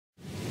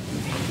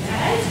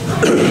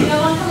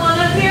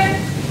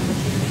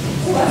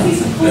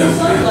those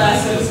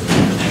sunglasses.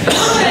 I'm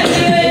going to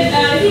do it.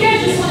 If you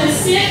guys just want to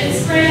sit and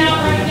spread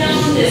out right down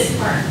on this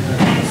part.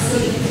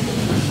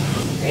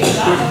 Great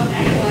job.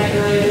 I like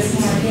earlier this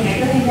morning. Yeah,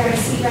 go ahead and grab a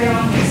seat right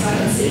on here so I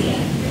can see you.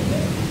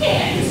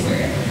 Yeah, just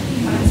wherever.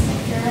 You might as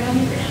well get right on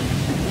the ground.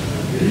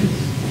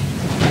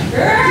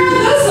 Girl,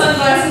 those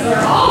sunglasses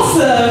are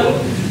awesome.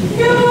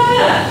 Come on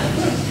up.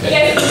 You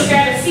guys can just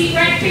grab a seat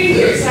right through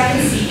here so I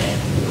can see you.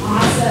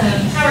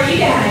 Awesome. How are you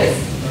guys?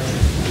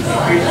 Oh,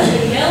 I love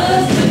the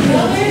yellows, the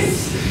colors.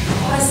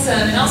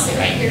 Awesome. And I'll sit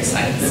right here so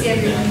I can see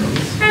everyone.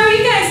 How are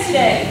you guys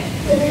today?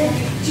 Good.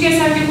 Did you guys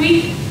have a good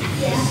week?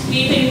 Yeah.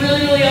 Anything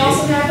really, really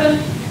awesome happen?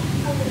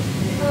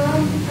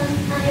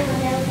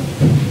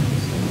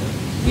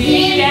 You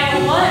need to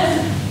have a what?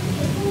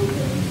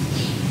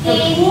 The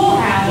pool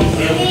house.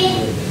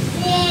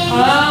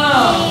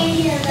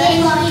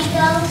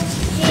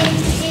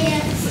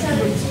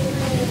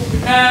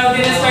 Oh,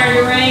 did it start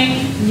to rain?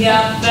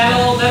 Yep,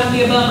 that'll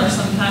be a bummer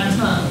sometimes,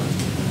 huh?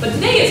 But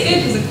today it's good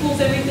because it cools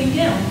everything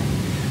down.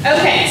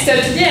 Okay, so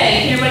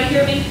today, can everybody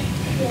hear me?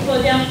 Pull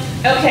it down.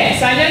 Okay,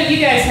 so I know you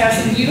guys have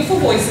some beautiful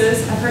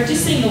voices. I've heard you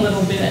sing a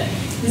little bit.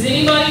 Does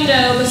anybody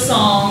know the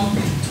song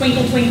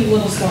Twinkle, Twinkle,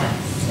 Little Star?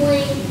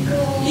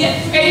 Twinkle. Yeah,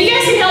 and you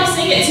guys can help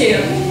sing it too.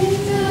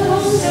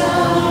 Little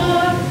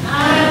star, I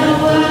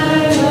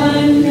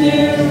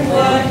wonder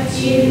what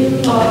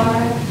you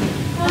are.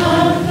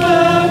 Up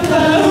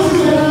above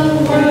the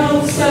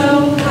world so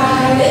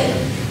high,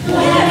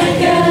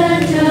 like a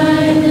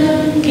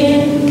diamond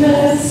in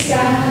the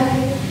sky.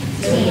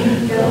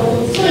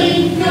 Twinkle,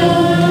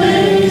 twinkle,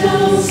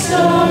 little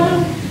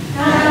star,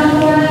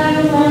 how I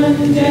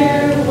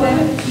wonder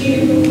what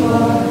you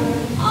are.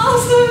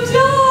 Awesome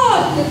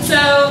job! So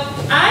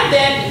I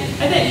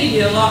bet you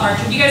do a lot,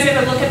 Archer. Do you guys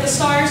ever look at the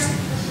stars?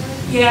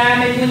 Yeah,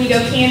 maybe when you go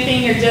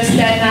camping or just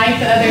that night,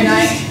 the other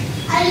night?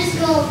 I just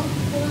go,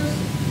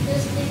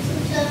 just do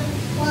some stuff.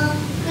 Well,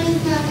 I'm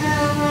not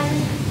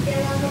get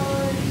on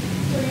board,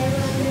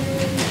 whatever I'm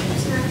doing,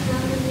 it's not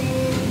coming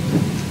in.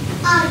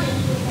 I'll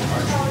just look at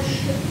the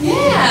stars.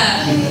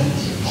 Yeah. And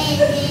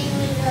then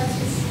we go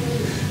to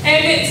sleep.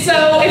 And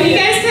so, if you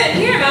guys couldn't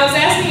hear him, I was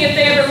asking if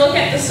they ever look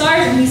at the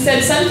stars, and he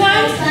said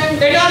sometimes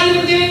they're not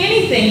even doing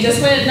anything.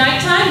 Just when at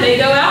nighttime, they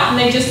go out and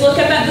they just look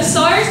up at the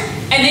stars,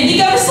 and then you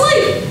go to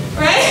sleep,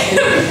 right?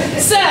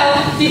 So,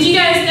 did you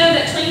guys know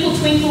that Twinkle,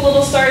 Twinkle,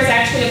 Little Star is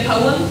actually a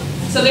poem?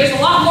 So there's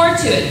a lot more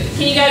to it.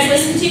 Can you guys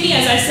listen to me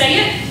as I say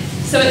it?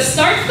 So it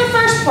starts the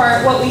first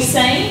part, what we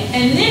sang,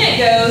 and then it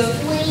goes,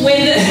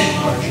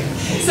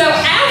 so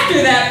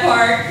after that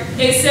part,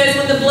 it says,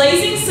 when the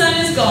blazing sun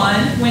is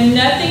gone, when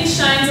nothing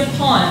shines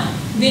upon,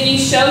 then you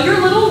show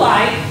your little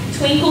light,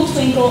 twinkle,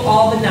 twinkle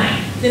all the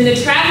night. Then the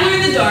traveler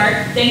in the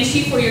dark thanks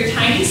you for your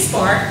tiny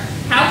spark.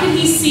 How could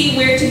he see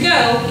where to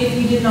go if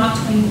you did not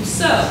twinkle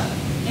so?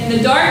 In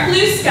the dark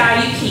blue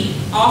sky you keep,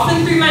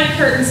 often through my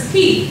curtains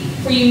peep,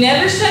 for you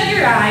never shut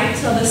your eye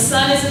till the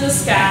sun is in the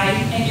sky,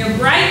 and your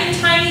bright and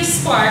tiny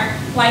spark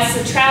lights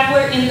the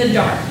traveler in the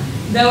dark.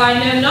 Though I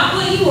know not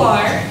what you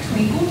are,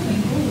 twinkle,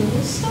 twinkle,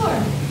 little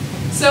star.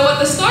 So what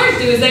the stars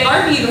do is they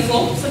are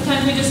beautiful.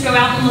 Sometimes we just go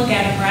out and look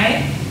at them,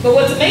 right? But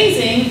what's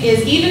amazing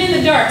is even in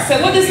the dark,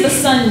 so what does the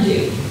sun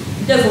do?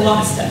 It does a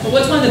lot of stuff, but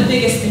what's one of the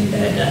biggest things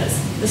that it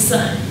does? The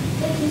sun.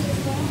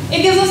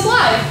 It gives us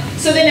light.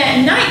 So then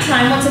at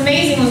nighttime, what's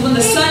amazing is when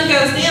the sun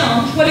goes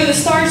down, what do the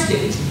stars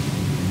do?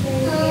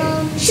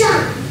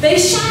 Shine. They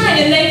shine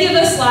and they give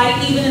us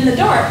light even in the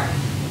dark.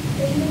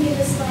 They even give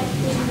us light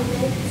in the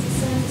day because the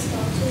sun is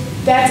gone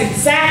too. That's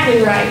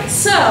exactly right.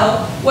 So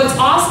what's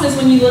awesome is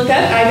when you look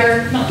up,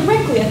 either not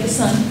directly at the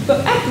sun,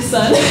 but at the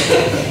sun,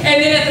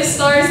 and then at the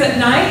stars at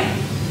night,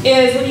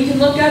 is when you can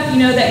look up, you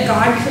know that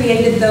God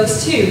created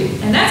those too.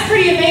 And that's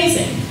pretty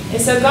amazing.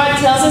 And so God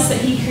tells us that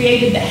He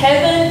created the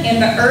heaven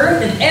and the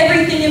earth and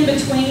everything in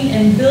between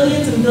and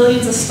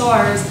billions of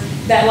stars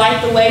that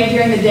light the way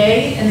during the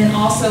day and then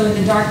also in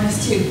the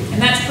darkness too.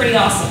 And that's pretty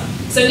awesome.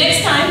 So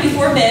next time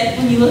before bed,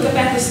 when you look up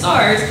at the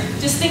stars,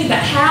 just think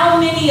about how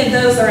many of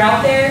those are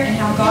out there and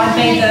how God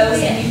made those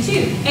and you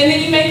too. And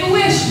then you make a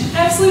wish.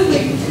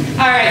 Absolutely.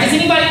 All right. Does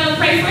anybody want to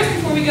pray for us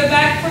before we go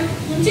back for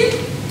 1, 2?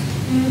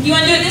 You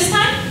want to do it this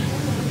time?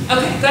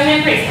 Okay. Go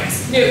ahead and pray for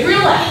us. Do it real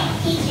loud.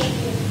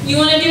 You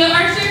want to do it,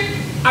 Archer?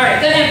 All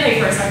right. Go ahead and pray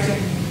for us, Archer.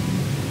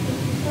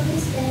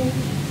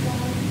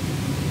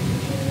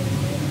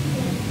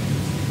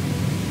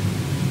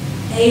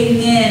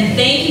 Amen.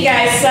 Thank you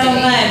guys so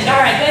much.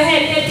 All right, go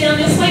ahead and head down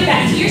this way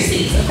back to your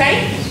seats,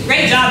 okay?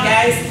 Great job,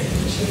 guys.